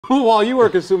While you were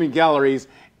consuming calories,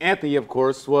 Anthony, of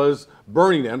course, was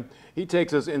burning them. He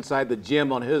takes us inside the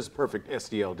gym on his perfect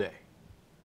STL day.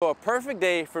 So a perfect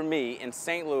day for me in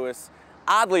St. Louis,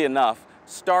 oddly enough,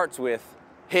 starts with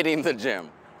hitting the gym.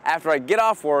 After I get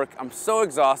off work, I'm so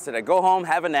exhausted, I go home,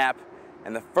 have a nap,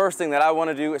 and the first thing that I want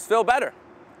to do is feel better.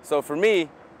 So for me,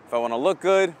 if I want to look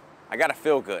good, I got to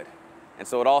feel good. And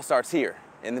so it all starts here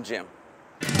in the gym.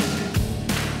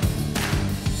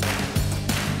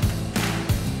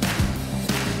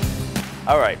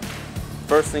 All right,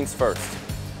 first things first,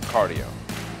 cardio.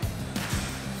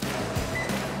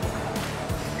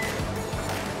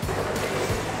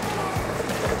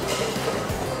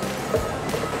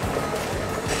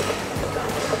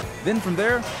 Then from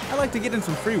there, I like to get in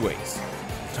some free weights.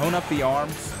 Tone up the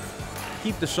arms,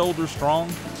 keep the shoulders strong.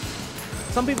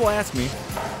 Some people ask me,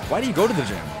 why do you go to the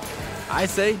gym? I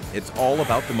say it's all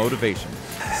about the motivation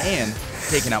and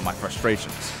taking out my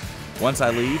frustrations. Once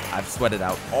I leave, I've sweated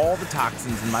out all the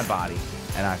toxins in my body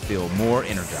and I feel more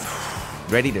energized,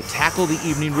 ready to tackle the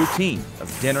evening routine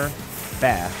of dinner,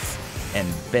 baths,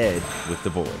 and bed with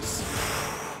the boys.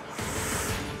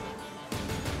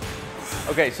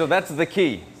 Okay, so that's the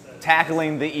key,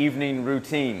 tackling the evening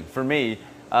routine for me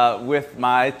with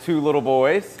my two little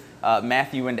boys,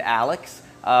 Matthew and Alex.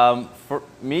 For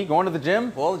me, going to the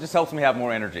gym, well, it just helps me have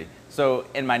more energy. So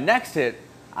in my next hit,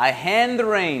 I hand the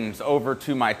reins over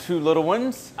to my two little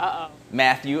ones,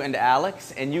 Matthew and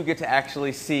Alex, and you get to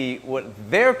actually see what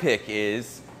their pick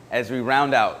is as we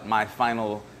round out my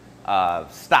final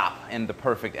stop in the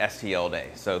perfect STL day.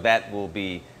 So that will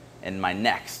be in my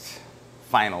next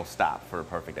final stop for a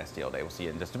perfect STL day. We'll see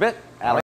you in just a bit. Alex.